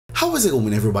How is it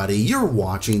going, everybody? You're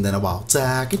watching Then About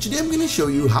Tech, and today I'm going to show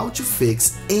you how to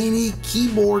fix any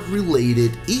keyboard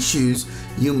related issues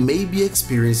you may be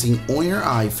experiencing on your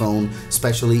iPhone,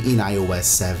 especially in iOS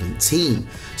 17.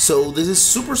 So this is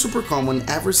super common.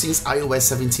 Ever since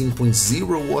iOS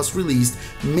 17.0 was released,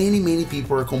 many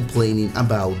people are complaining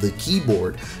about the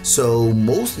keyboard. So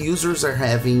most users are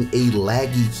having a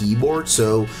laggy keyboard,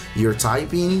 so you're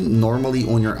typing normally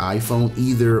on your iPhone,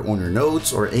 either on your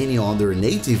notes or any other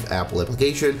native Apple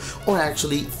application, or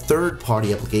actually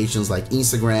third-party applications like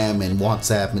Instagram and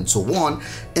WhatsApp and so on,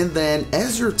 and then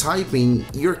as you're typing,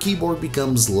 your keyboard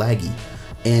becomes laggy,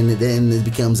 and then it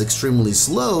becomes extremely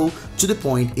slow to the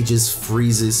point it just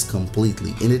freezes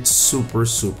completely, and it's super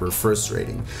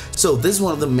frustrating. So this is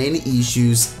one of the many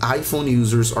issues iPhone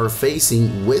users are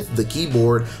facing with the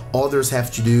keyboard. Others have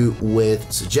to do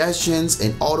with suggestions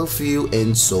and autofill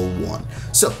and so on.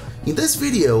 So in this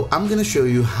video, I'm gonna show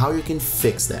you how you can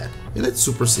fix that, and it's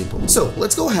super simple. So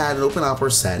let's go ahead and open up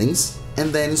our settings,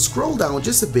 and then scroll down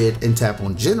just a bit and tap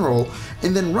on General,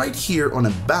 and then right here on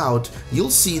About, you'll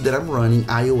see that I'm running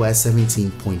iOS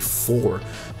 17.4,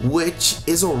 which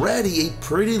is already a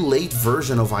pretty late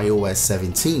version of iOS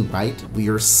 17, right? We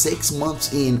are 6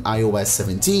 months in iOS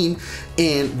 17,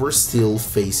 and we're still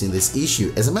facing this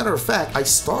issue. As a matter of fact, I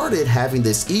started having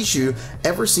this issue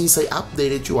ever since I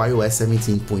updated to iOS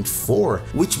 17.4,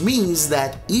 which means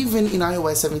that even in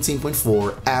iOS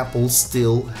 17.4, Apple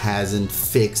still hasn't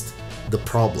fixed the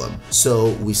problem. So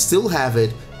we still have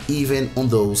it even on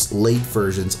those late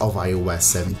versions of iOS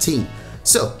 17.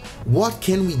 So what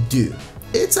can we do?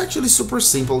 It's actually super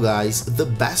simple, guys. The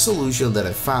best solution that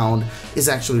I found is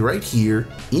actually right here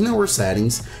in our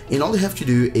settings, and all you have to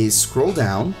do is scroll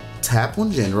down, tap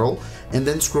on General, and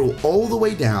then scroll all the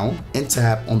way down and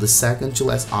tap on the second to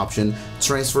last option,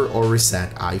 Transfer or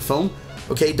Reset iPhone.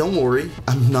 Okay, don't worry,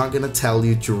 I'm not gonna tell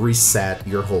you to reset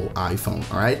your whole iPhone,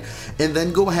 all right? And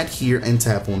then go ahead here and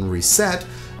tap on Reset,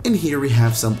 and here we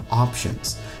have some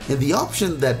options. And the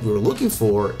option that we're looking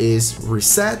for is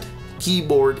Reset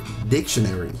Keyboard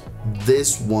Dictionary,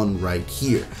 this one right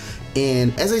here.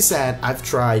 And as I said, I've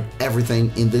tried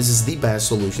everything, and this is the best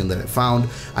solution that I found.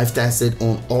 I've tested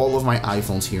on all of my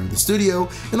iPhones here in the studio,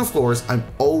 and of course, I'm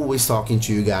always talking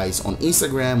to you guys on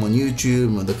Instagram, on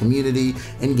YouTube, on the community,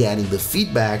 and getting the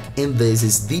feedback, and this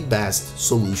is the best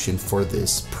solution for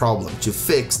this problem, to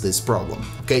fix this problem,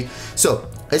 okay? So,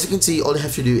 as you can see, all you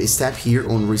have to do is tap here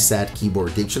on Reset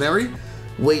Keyboard Dictionary.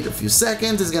 Wait a few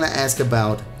seconds, it's gonna ask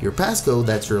about your passcode.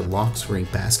 That's your lock screen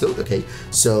passcode, okay?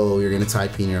 So you're gonna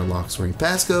type in your lock screen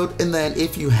passcode, and then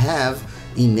if you have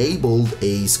enabled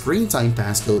a screen time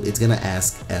passcode, it's gonna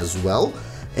ask as well.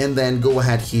 And then go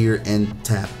ahead here and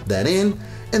tap that in,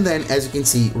 and then as you can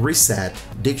see, Reset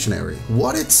Dictionary.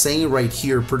 What it's saying right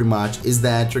here pretty much is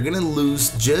that you're gonna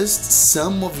lose just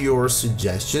some of your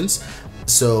suggestions,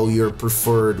 so your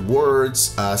preferred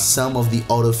words, some of the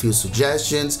autofill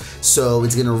suggestions, so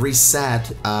it's gonna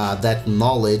reset that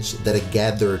knowledge that it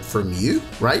gathered from you,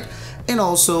 right? And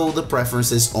also the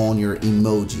preferences on your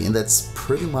emoji, and that's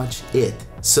pretty much it.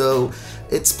 So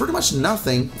it's pretty much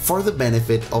nothing for the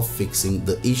benefit of fixing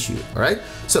the issue, all right?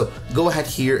 So go ahead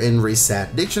here and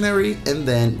Reset Dictionary, and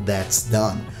then that's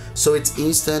done. So it's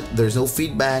instant, there's no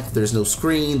feedback, there's no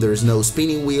screen, there's no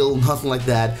spinning wheel, nothing like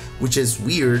that, which is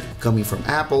weird coming from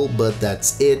Apple, but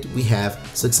that's it. We have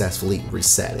successfully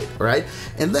reset it, all right?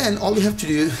 And then all you have to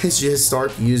do is just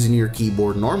start using your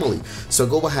keyboard normally. So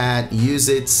go ahead, use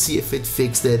it, see if it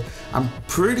fixed it. I'm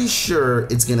pretty sure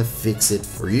it's gonna fix it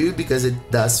for you, because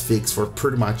it does fix for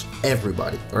pretty much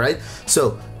everybody, all right?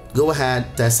 So go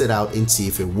ahead, test it out and see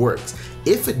if it works.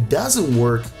 If it doesn't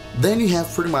work, then you have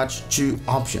pretty much two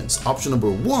options. Option number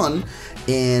one,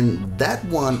 and that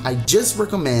one I just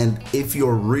recommend if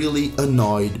you're really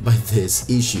annoyed by this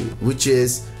issue, which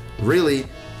is really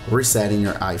resetting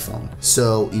your iPhone.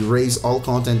 So erase all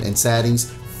content and settings,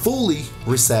 fully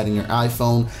resetting your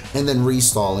iPhone, and then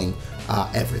reinstalling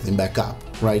everything back up,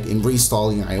 right? And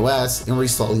reinstalling your iOS and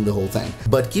reinstalling the whole thing.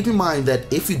 But keep in mind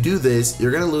that if you do this,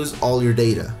 you're gonna lose all your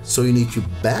data. So you need to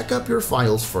back up your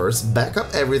files first, back up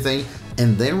everything,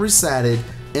 and then reset it,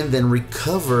 and then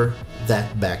recover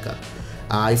that backup.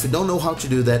 If you don't know how to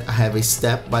do that, I have a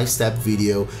step-by-step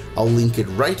video. I'll link it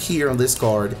right here on this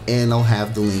card, and I'll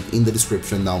have the link in the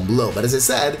description down below. But as I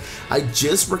said, I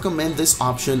just recommend this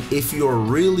option if you're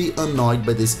really annoyed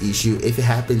by this issue, if it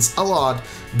happens a lot,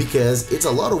 because it's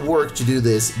a lot of work to do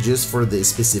this just for this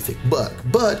specific bug.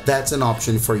 But that's an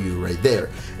option for you right there.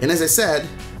 And as I said,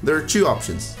 there are two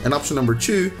options. And option number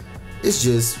two is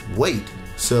just wait.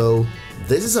 So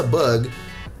this is a bug.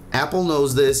 Apple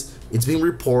knows this. It's been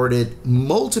reported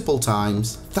multiple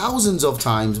times, thousands of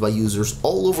times by users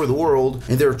all over the world,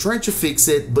 and they're trying to fix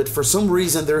it, but for some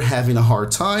reason they're having a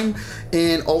hard time,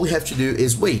 and all we have to do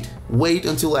is wait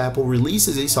until Apple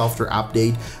releases a software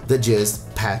update that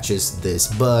just patches this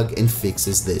bug and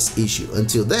fixes this issue.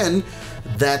 Until then,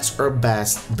 that's our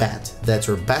best bet. That's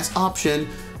our best option.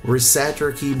 Reset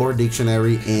your keyboard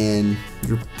dictionary and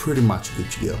you're pretty much good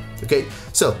to go. Okay,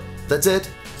 so that's it.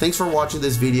 Thanks for watching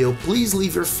this video. Please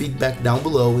leave your feedback down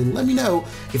below and let me know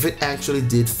if it actually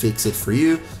did fix it for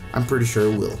you. I'm pretty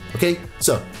sure it will. Okay,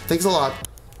 so thanks a lot,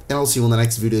 and I'll see you in the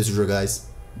next video as usual, guys.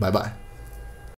 Bye bye.